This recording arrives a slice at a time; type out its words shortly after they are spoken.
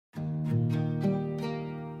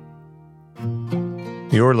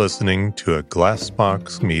You're listening to a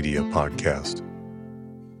Glassbox Media podcast.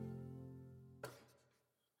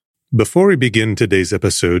 Before we begin today's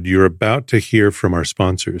episode, you're about to hear from our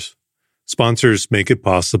sponsors. Sponsors make it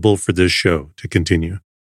possible for this show to continue.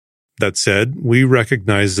 That said, we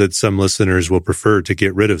recognize that some listeners will prefer to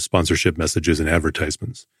get rid of sponsorship messages and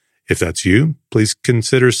advertisements. If that's you, please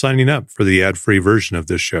consider signing up for the ad-free version of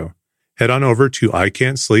this show. Head on over to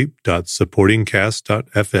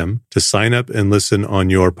ican'tsleep.supportingcast.fm to sign up and listen on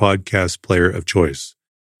your podcast player of choice.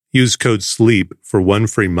 Use code SLEEP for 1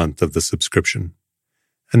 free month of the subscription.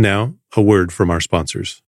 And now, a word from our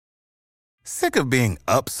sponsors. Sick of being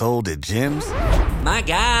upsold at gyms? My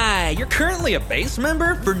guy, you're currently a base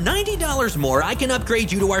member? For $90 more, I can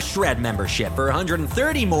upgrade you to our Shred membership. For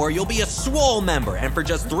 $130 more, you'll be a Swole member. And for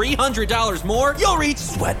just $300 more, you'll reach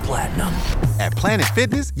Sweat Platinum. At Planet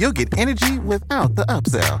Fitness, you'll get energy without the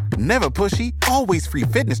upsell. Never pushy, always free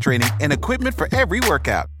fitness training and equipment for every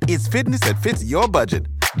workout. It's fitness that fits your budget.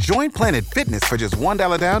 Join Planet Fitness for just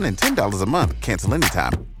 $1 down and $10 a month. Cancel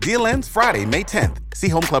anytime. Deal ends Friday, May 10th. See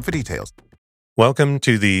Home Club for details. Welcome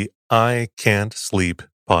to the I Can't Sleep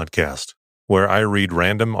podcast, where I read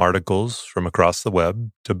random articles from across the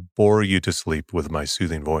web to bore you to sleep with my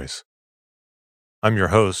soothing voice. I'm your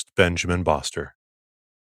host, Benjamin Boster.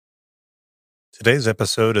 Today's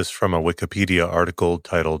episode is from a Wikipedia article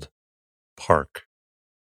titled Park.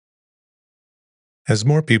 As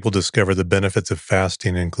more people discover the benefits of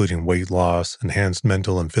fasting, including weight loss, enhanced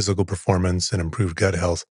mental and physical performance, and improved gut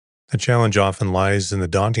health, the challenge often lies in the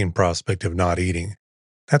daunting prospect of not eating.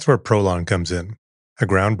 That's where Prolon comes in, a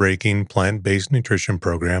groundbreaking plant-based nutrition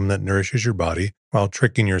program that nourishes your body while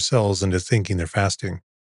tricking your cells into thinking they're fasting.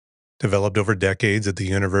 Developed over decades at the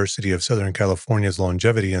University of Southern California's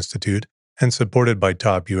Longevity Institute and supported by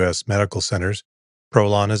top U.S. medical centers,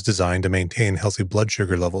 Prolon is designed to maintain healthy blood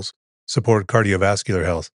sugar levels, support cardiovascular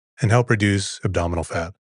health, and help reduce abdominal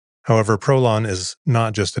fat. However, Prolon is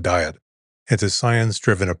not just a diet. It's a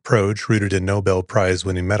science-driven approach rooted in Nobel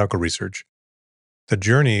Prize-winning medical research. The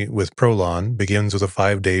journey with Prolon begins with a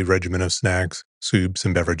 5-day regimen of snacks, soups,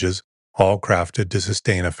 and beverages, all crafted to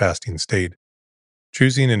sustain a fasting state.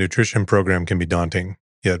 Choosing a nutrition program can be daunting,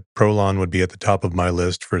 yet Prolon would be at the top of my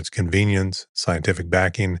list for its convenience, scientific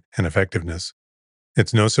backing, and effectiveness.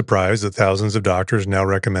 It's no surprise that thousands of doctors now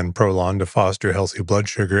recommend Prolon to foster healthy blood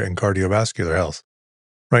sugar and cardiovascular health.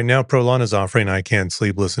 Right now, Prolon is offering I Can't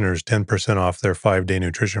Sleep listeners 10% off their 5-day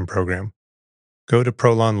nutrition program. Go to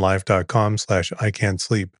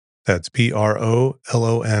prolonlife.com/ican'tsleep. That's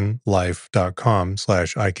PROLON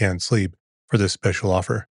life.com/ican'tsleep for this special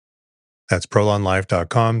offer. That's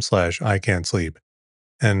prolonlife.com/ican'tsleep.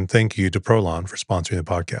 And thank you to Prolon for sponsoring the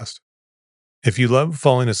podcast. If you love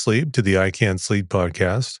falling asleep to the I Can't Sleep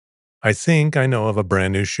podcast, I think I know of a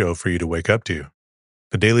brand new show for you to wake up to.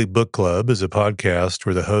 The Daily Book Club is a podcast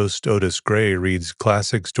where the host, Otis Gray, reads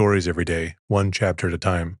classic stories every day, one chapter at a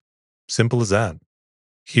time. Simple as that.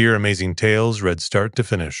 Hear amazing tales read start to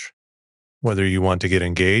finish. Whether you want to get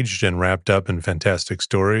engaged and wrapped up in fantastic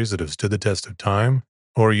stories that have stood the test of time,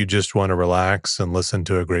 or you just want to relax and listen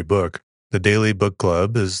to a great book, the Daily Book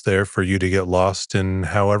Club is there for you to get lost in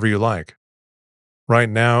however you like. Right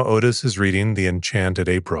now, Otis is reading The Enchanted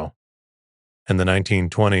April. In the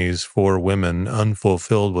 1920s, 4 women,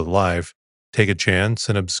 unfulfilled with life, take a chance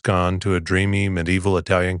and abscond to a dreamy medieval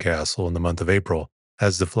Italian castle in the month of April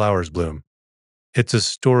as the flowers bloom. It's a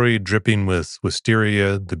story dripping with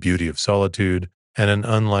wisteria, the beauty of solitude, and an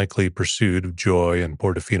unlikely pursuit of joy in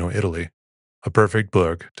Portofino, Italy. A perfect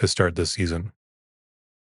book to start this season.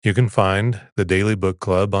 You can find the Daily Book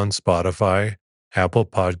Club on Spotify, Apple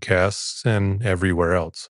Podcasts, and everywhere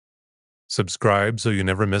else. Subscribe so you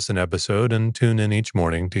never miss an episode and tune in each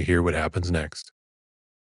morning to hear what happens next.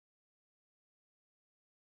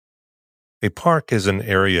 A park is an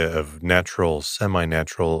area of natural,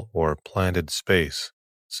 semi-natural, or planted space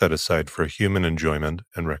set aside for human enjoyment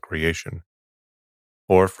and recreation,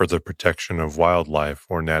 or for the protection of wildlife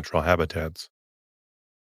or natural habitats.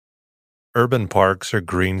 Urban parks are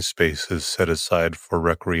green spaces set aside for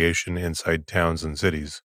recreation inside towns and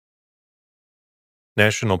cities.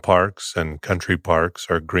 National parks and country parks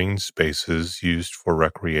are green spaces used for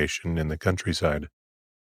recreation in the countryside.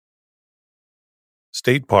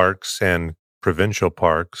 State parks and provincial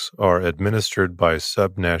parks are administered by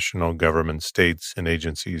subnational government states and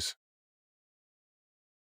agencies.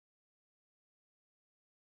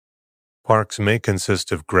 Parks may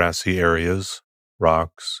consist of grassy areas,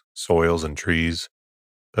 rocks, soils, and trees,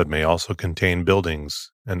 but may also contain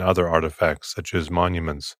buildings and other artifacts such as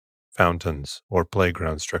monuments, fountains, or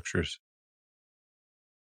playground structures.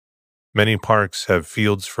 Many parks have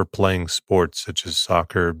fields for playing sports such as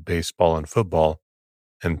soccer, baseball, and football,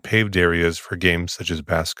 and paved areas for games such as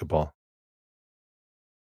basketball.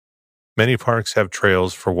 Many parks have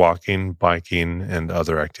trails for walking, biking, and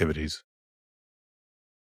other activities.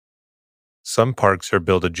 Some parks are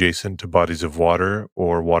built adjacent to bodies of water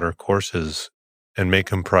or water courses and may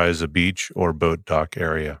comprise a beach or boat dock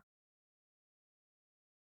area.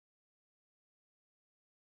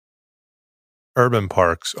 Urban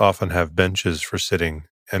parks often have benches for sitting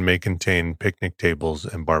and may contain picnic tables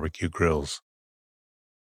and barbecue grills.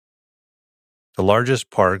 The largest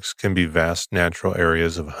parks can be vast natural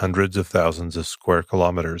areas of hundreds of thousands of square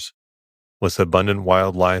kilometers, with abundant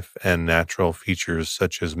wildlife and natural features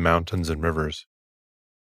such as mountains and rivers.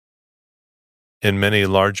 In many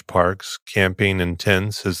large parks, camping in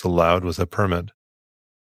tents is allowed with a permit.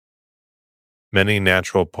 Many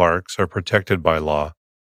natural parks are protected by law,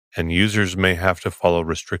 and users may have to follow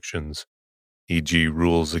restrictions, e.g.,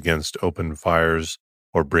 rules against open fires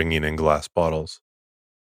or bringing in glass bottles.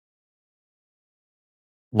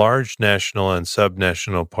 Large national and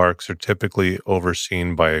subnational parks are typically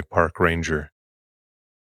overseen by a park ranger.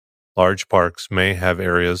 Large parks may have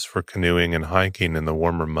areas for canoeing and hiking in the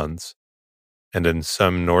warmer months, and in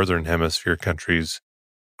some northern hemisphere countries,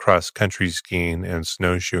 cross-country skiing and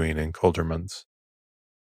snowshoeing in colder months.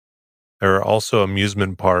 There are also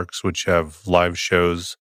amusement parks which have live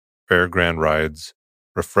shows, fairground rides,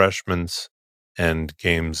 refreshments, and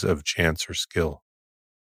games of chance or skill.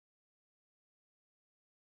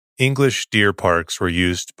 English deer parks were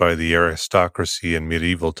used by the aristocracy in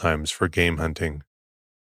medieval times for game hunting.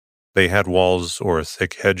 They had walls or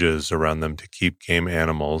thick hedges around them to keep game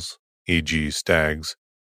animals, e.g., stags,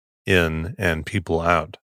 in and people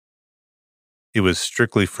out. It was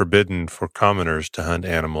strictly forbidden for commoners to hunt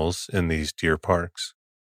animals in these deer parks.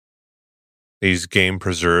 These game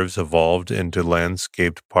preserves evolved into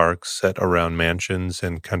landscaped parks set around mansions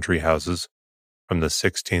and country houses from the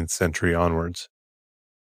 16th century onwards.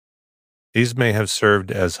 These may have served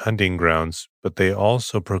as hunting grounds, but they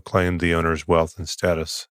also proclaimed the owner's wealth and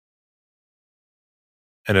status.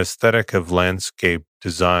 An aesthetic of landscape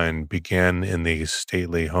design began in these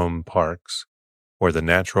stately home parks, where the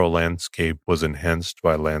natural landscape was enhanced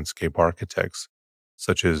by landscape architects,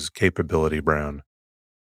 such as Capability Brown.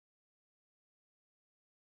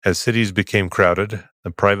 As cities became crowded,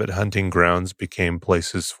 the private hunting grounds became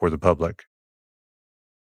places for the public.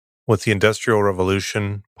 With the Industrial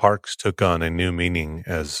Revolution, parks took on a new meaning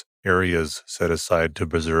as areas set aside to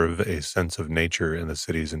preserve a sense of nature in the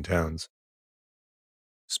cities and towns.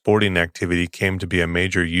 Sporting activity came to be a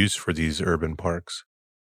major use for these urban parks.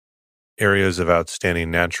 Areas of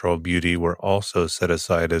outstanding natural beauty were also set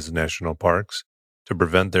aside as national parks to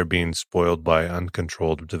prevent their being spoiled by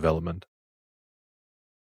uncontrolled development.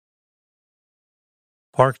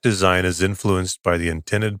 Park design is influenced by the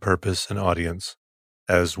intended purpose and audience,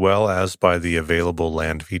 as well as by the available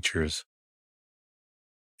land features.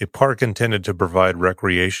 A park intended to provide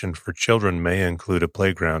recreation for children may include a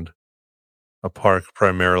playground. A park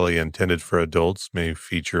primarily intended for adults may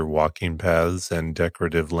feature walking paths and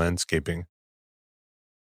decorative landscaping.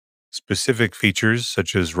 Specific features,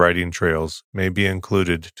 such as riding trails, may be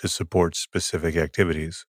included to support specific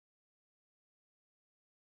activities.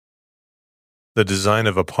 The design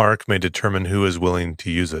of a park may determine who is willing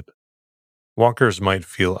to use it. Walkers might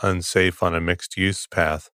feel unsafe on a mixed-use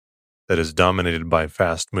path that is dominated by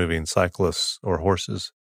fast-moving cyclists or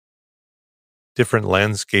horses. Different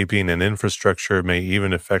landscaping and infrastructure may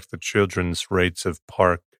even affect the children's rates of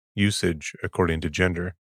park usage according to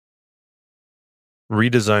gender.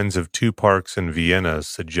 Redesigns of 2 parks in Vienna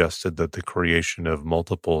suggested that the creation of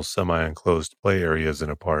multiple semi-enclosed play areas in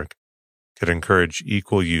a park could encourage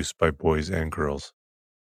equal use by boys and girls.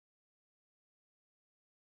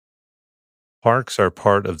 Parks are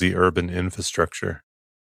part of the urban infrastructure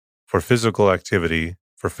for physical activity,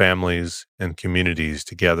 for families and communities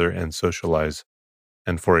to gather and socialize,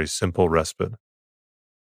 and for a simple respite.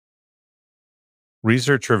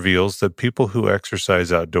 Research reveals that people who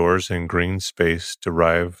exercise outdoors in green space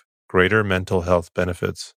derive greater mental health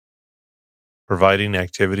benefits. Providing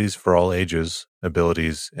activities for all ages,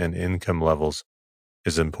 abilities, and income levels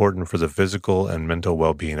is important for the physical and mental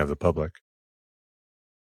well-being of the public.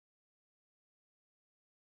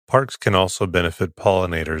 Parks can also benefit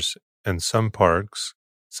pollinators, and some parks,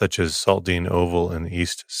 such as Saltdean Oval in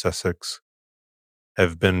East Sussex,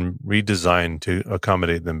 have been redesigned to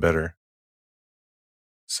accommodate them better.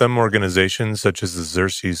 Some organizations, such as the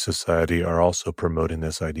Xerces Society, are also promoting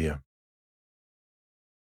this idea.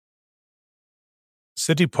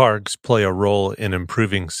 City parks play a role in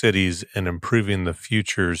improving cities and improving the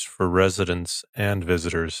futures for residents and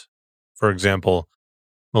visitors. For example,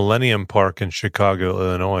 Millennium Park in Chicago,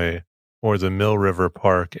 Illinois, or the Mill River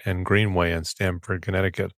Park and Greenway in Stamford,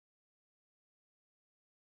 Connecticut.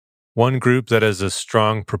 One group that is a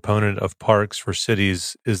strong proponent of parks for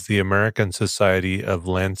cities is the American Society of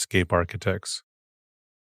Landscape Architects.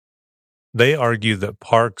 They argue that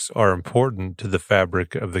parks are important to the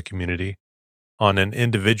fabric of the community on an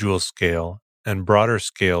individual scale and broader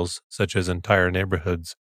scales such as entire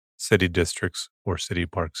neighborhoods, city districts, or city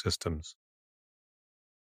park systems.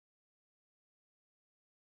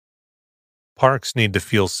 Parks need to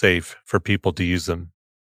feel safe for people to use them.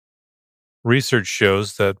 Research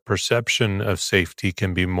shows that perception of safety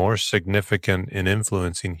can be more significant in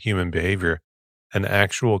influencing human behavior than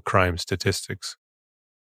actual crime statistics.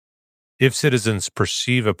 If citizens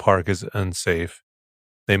perceive a park as unsafe,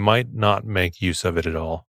 they might not make use of it at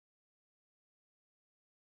all.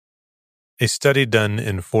 A study done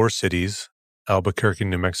in 4 cities, Albuquerque,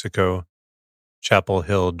 New Mexico, Chapel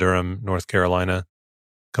Hill, Durham, North Carolina,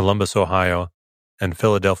 Columbus, Ohio, and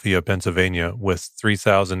Philadelphia, Pennsylvania, with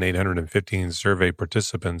 3,815 survey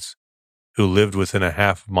participants who lived within a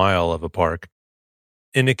half mile of a park,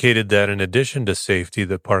 indicated that in addition to safety,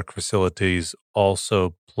 the park facilities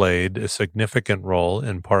also played a significant role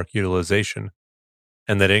in park utilization,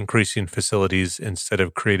 and that increasing facilities instead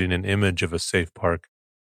of creating an image of a safe park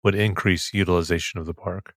would increase utilization of the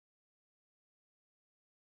park.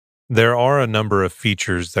 There are a number of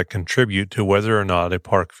features that contribute to whether or not a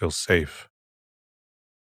park feels safe.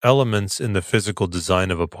 Elements in the physical design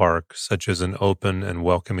of a park, such as an open and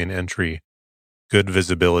welcoming entry, good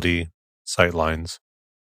visibility, sightlines,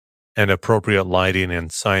 and appropriate lighting and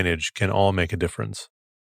signage can all make a difference.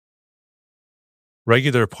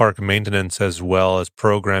 Regular park maintenance as well as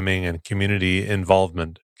programming and community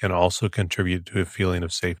involvement can also contribute to a feeling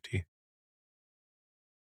of safety.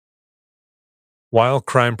 While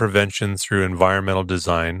crime prevention through environmental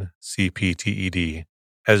design, CPTED,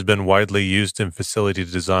 has been widely used in facility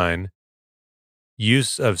design,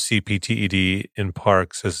 use of CPTED in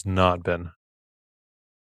parks has not been.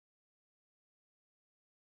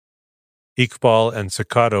 Iqbal and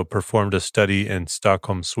Sakato performed a study in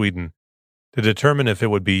Stockholm, Sweden, to determine if it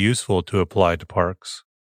would be useful to apply to parks.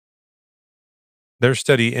 Their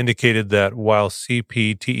study indicated that while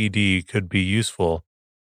CPTED could be useful,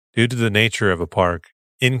 due to the nature of a park,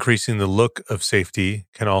 increasing the look of safety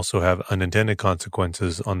can also have unintended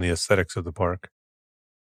consequences on the aesthetics of the park.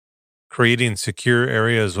 Creating secure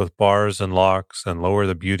areas with bars and locks and lower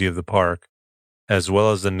the beauty of the park, as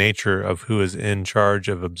well as the nature of who is in charge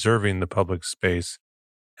of observing the public space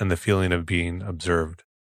and the feeling of being observed.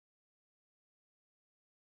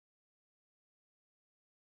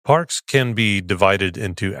 Parks can be divided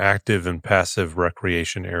into active and passive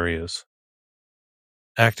recreation areas.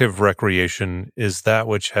 Active recreation is that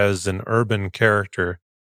which has an urban character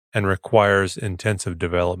and requires intensive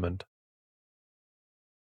development.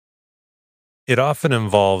 It often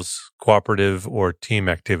involves cooperative or team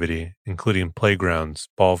activity, including playgrounds,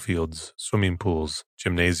 ball fields, swimming pools,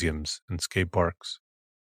 gymnasiums, and skate parks.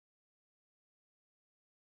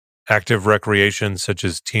 Active recreation, such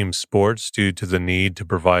as team sports, due to the need to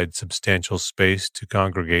provide substantial space to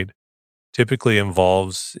congregate, typically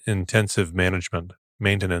involves intensive management,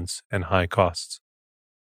 maintenance, and high costs.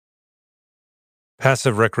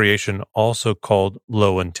 Passive recreation, also called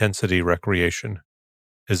low-intensity recreation,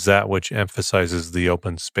 is that which emphasizes the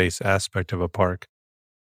open space aspect of a park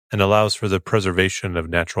and allows for the preservation of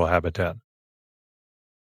natural habitat.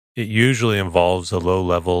 It usually involves a low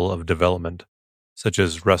level of development, such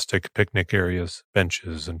as rustic picnic areas,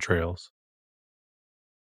 benches, and trails.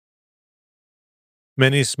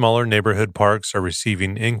 Many smaller neighborhood parks are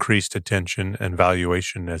receiving increased attention and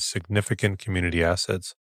valuation as significant community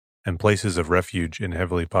assets and places of refuge in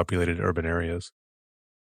heavily populated urban areas.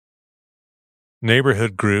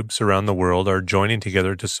 Neighborhood groups around the world are joining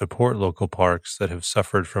together to support local parks that have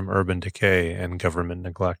suffered from urban decay and government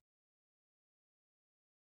neglect.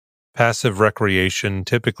 Passive recreation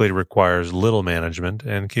typically requires little management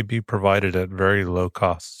and can be provided at very low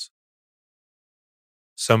costs.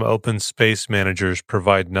 Some open space managers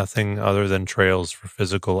provide nothing other than trails for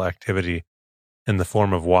physical activity in the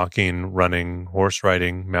form of walking, running, horse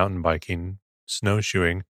riding, mountain biking,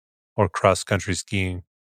 snowshoeing, or cross-country skiing,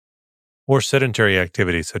 or sedentary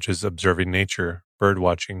activities such as observing nature, bird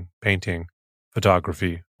watching, painting,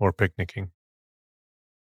 photography, or picnicking.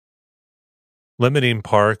 Limiting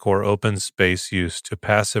park or open space use to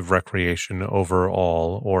passive recreation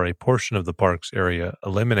overall or a portion of the park's area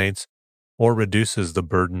eliminates or reduces the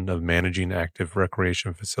burden of managing active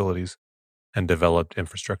recreation facilities and developed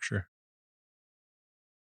infrastructure.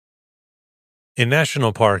 A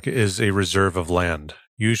national park is a reserve of land,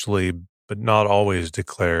 usually but not always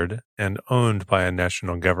declared and owned by a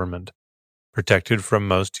national government, protected from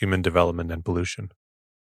most human development and pollution.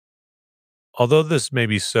 Although this may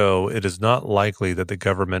be so, it is not likely that the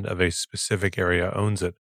government of a specific area owns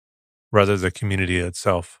it, rather the community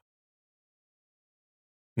itself.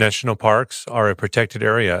 National parks are a protected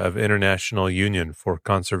area of International Union for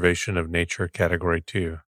Conservation of Nature Category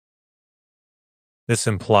 2. This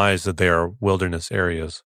implies that they are wilderness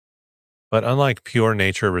areas. But unlike pure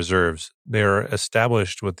nature reserves, they are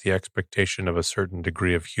established with the expectation of a certain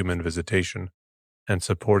degree of human visitation and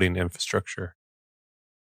supporting infrastructure.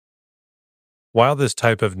 While this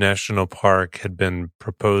type of national park had been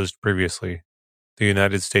proposed previously, the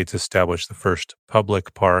United States established the first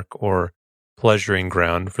public park or pleasuring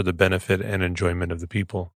ground for the benefit and enjoyment of the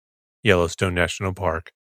people, Yellowstone National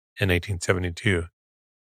Park, in 1872,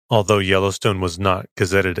 although Yellowstone was not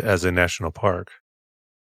gazetted as a national park.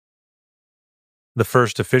 The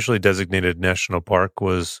first officially designated national park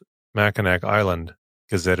was Mackinac Island,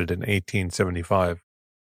 gazetted in 1875.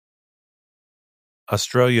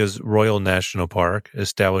 Australia's Royal National Park,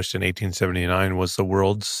 established in 1879, was the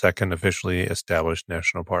world's second officially established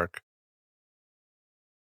national park.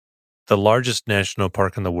 The largest national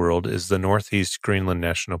park in the world is the Northeast Greenland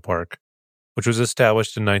National Park, which was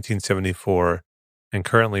established in 1974 and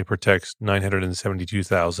currently protects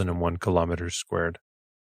 972,001 kilometers squared.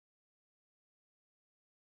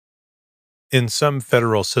 In some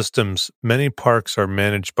federal systems, many parks are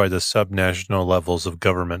managed by the subnational levels of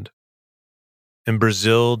government. In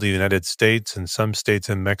Brazil, the United States, and some states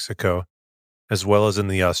in Mexico, as well as in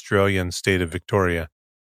the Australian state of Victoria,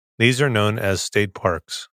 these are known as state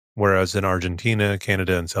parks, whereas in Argentina,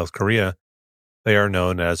 Canada, and South Korea, they are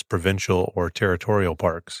known as provincial or territorial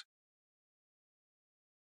parks.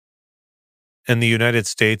 In the United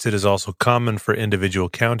States, it is also common for individual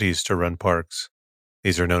counties to run parks.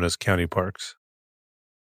 These are known as county parks.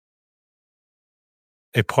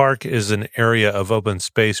 A park is an area of open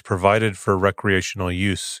space provided for recreational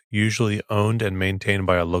use, usually owned and maintained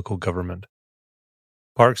by a local government.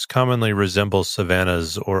 Parks commonly resemble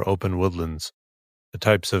savannas or open woodlands, the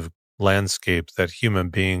types of landscape that human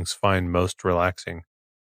beings find most relaxing.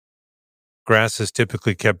 Grass is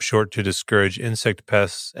typically kept short to discourage insect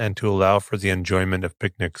pests and to allow for the enjoyment of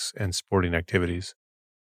picnics and sporting activities.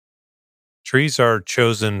 Trees are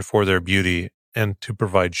chosen for their beauty and to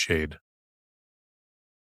provide shade.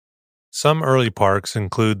 Some early parks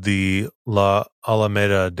include the La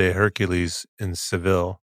Alameda de Hercules in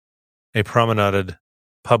Seville, a promenaded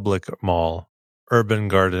public mall, urban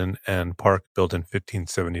garden, and park built in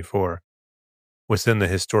 1574, within the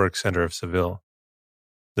historic center of Seville.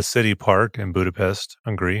 The City Park in Budapest,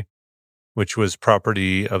 Hungary, which was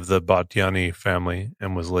property of the Batthyány family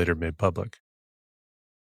and was later made public.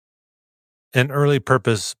 An early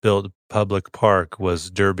purpose-built public park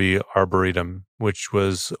was Derby Arboretum, which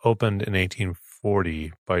was opened in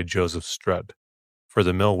 1840 by Joseph Strutt for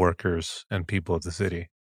the mill workers and people of the city.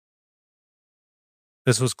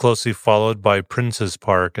 This was closely followed by Prince's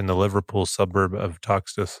Park in the Liverpool suburb of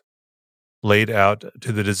Toxteth, laid out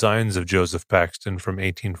to the designs of Joseph Paxton from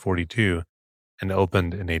 1842 and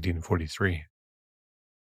opened in 1843.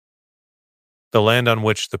 The land on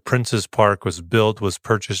which the Prince's Park was built was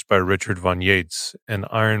purchased by Richard von Yates, an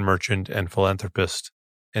iron merchant and philanthropist,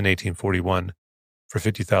 in 1841 for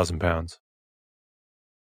 £50,000.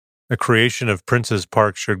 The creation of Prince's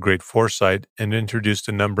Park showed great foresight and introduced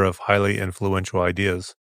a number of highly influential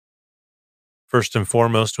ideas. First and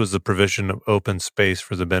foremost was the provision of open space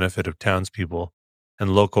for the benefit of townspeople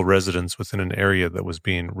and local residents within an area that was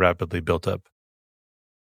being rapidly built up.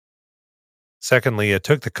 Secondly, it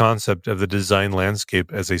took the concept of the design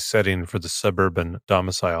landscape as a setting for the suburban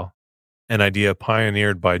domicile, an idea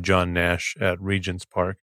pioneered by John Nash at Regent's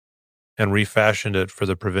Park, and refashioned it for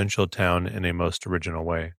the provincial town in a most original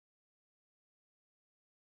way.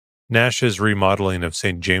 Nash's remodeling of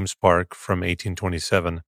St. James Park from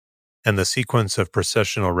 1827 and the sequence of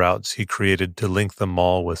processional routes he created to link the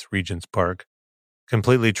mall with Regent's Park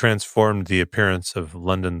completely transformed the appearance of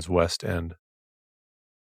London's West End.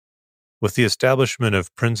 With the establishment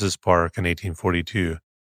of Prince's Park in 1842,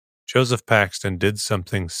 Joseph Paxton did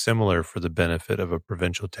something similar for the benefit of a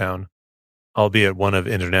provincial town, albeit one of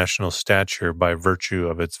international stature by virtue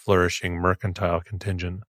of its flourishing mercantile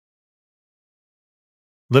contingent.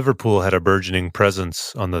 Liverpool had a burgeoning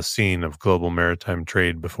presence on the scene of global maritime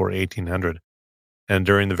trade before 1800, and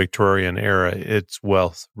during the Victorian era its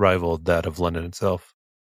wealth rivaled that of London itself.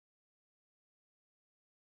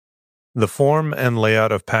 The form and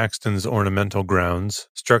layout of Paxton's ornamental grounds,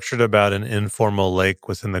 structured about an informal lake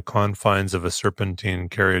within the confines of a serpentine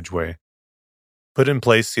carriageway, put in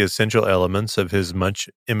place the essential elements of his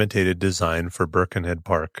much-imitated design for Birkenhead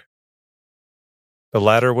Park. The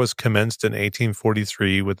latter was commenced in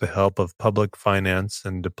 1843 with the help of public finance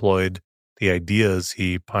and deployed the ideas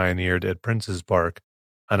he pioneered at Prince's Park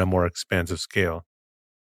on a more expansive scale.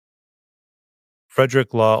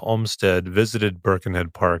 Frederick Law Olmsted visited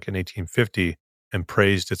Birkenhead Park in 1850 and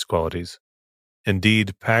praised its qualities.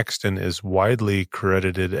 Indeed, Paxton is widely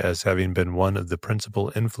credited as having been one of the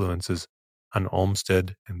principal influences on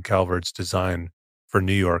Olmsted and Calvert's design for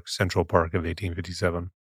New York's Central Park of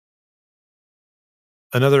 1857.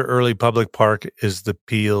 Another early public park is the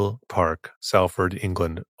Peel Park, Salford,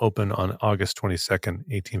 England, opened on August 22,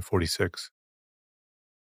 1846.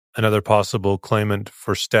 Another possible claimant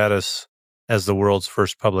for status as the world's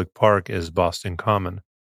first public park is Boston Common,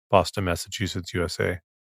 Boston, Massachusetts, USA,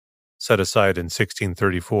 set aside in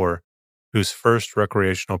 1634, whose first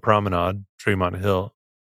recreational promenade, Tremont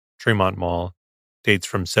Mall, dates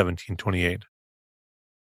from 1728.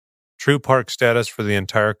 True park status for the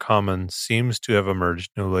entire common seems to have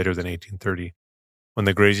emerged no later than 1830, when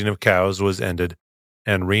the grazing of cows was ended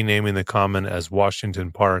and renaming the common as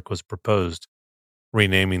Washington Park was proposed.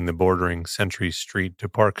 Renaming the bordering Century Street to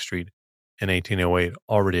Park Street in 1808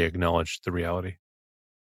 already acknowledged the reality.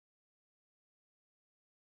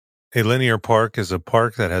 A linear park is a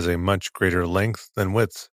park that has a much greater length than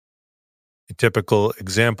width. A typical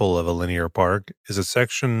example of a linear park is a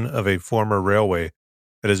section of a former railway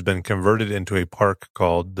that has been converted into a park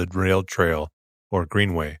called the Rail Trail or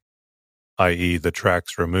Greenway, i.e. the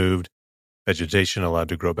tracks removed, vegetation allowed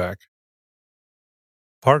to grow back.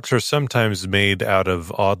 Parks are sometimes made out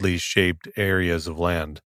of oddly shaped areas of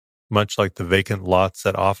land, much like the vacant lots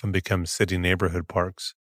that often become city neighborhood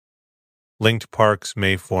parks. Linked parks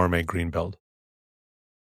may form a greenbelt.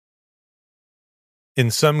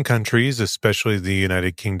 In some countries, especially the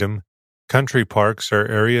United Kingdom, country parks are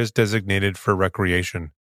areas designated for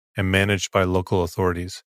recreation and managed by local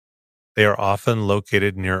authorities. They are often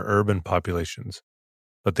located near urban populations,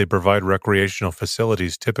 but they provide recreational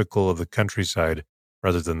facilities typical of the countryside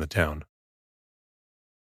rather than the town.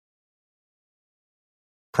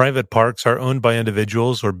 Private parks are owned by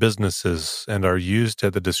individuals or businesses and are used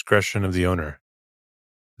at the discretion of the owner.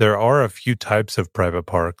 There are a few types of private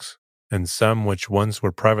parks, and some which once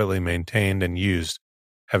were privately maintained and used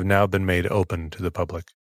have now been made open to the public.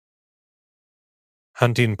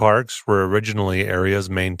 Hunting parks were originally areas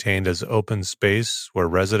maintained as open space where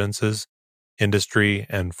residences, industry,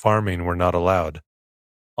 and farming were not allowed,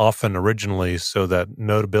 often originally so that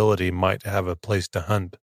notability might have a place to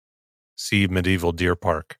hunt. See medieval deer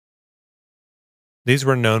park. These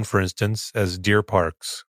were known, for instance, as deer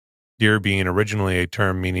parks, deer being originally a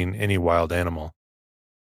term meaning any wild animal.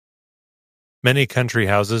 Many country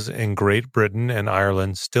houses in Great Britain and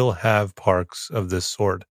Ireland still have parks of this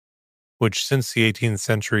sort, which since the 18th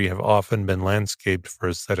century have often been landscaped for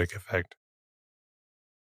aesthetic effect.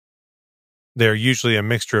 They are usually a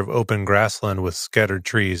mixture of open grassland with scattered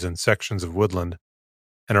trees and sections of woodland,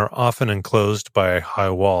 and are often enclosed by a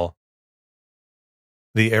high wall.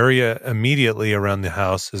 The area immediately around the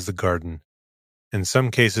house is the garden. In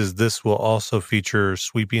some cases, this will also feature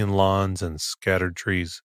sweeping lawns and scattered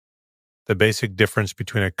trees. The basic difference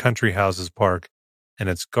between a country house's park and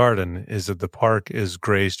its garden is that the park is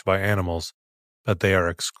grazed by animals, but they are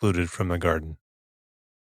excluded from the garden.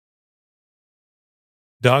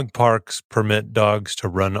 Dog parks permit dogs to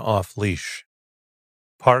run off-leash.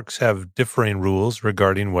 Parks have differing rules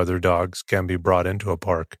regarding whether dogs can be brought into a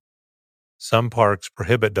park. Some parks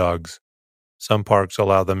prohibit dogs. Some parks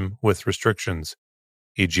allow them with restrictions,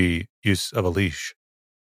 e.g., use of a leash.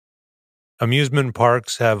 Amusement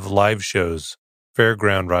parks have live shows,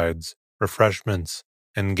 fairground rides, refreshments,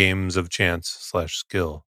 and games of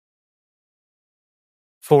chance/skill.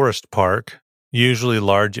 Forest park, usually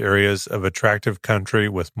large areas of attractive country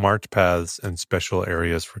with marked paths and special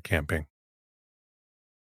areas for camping.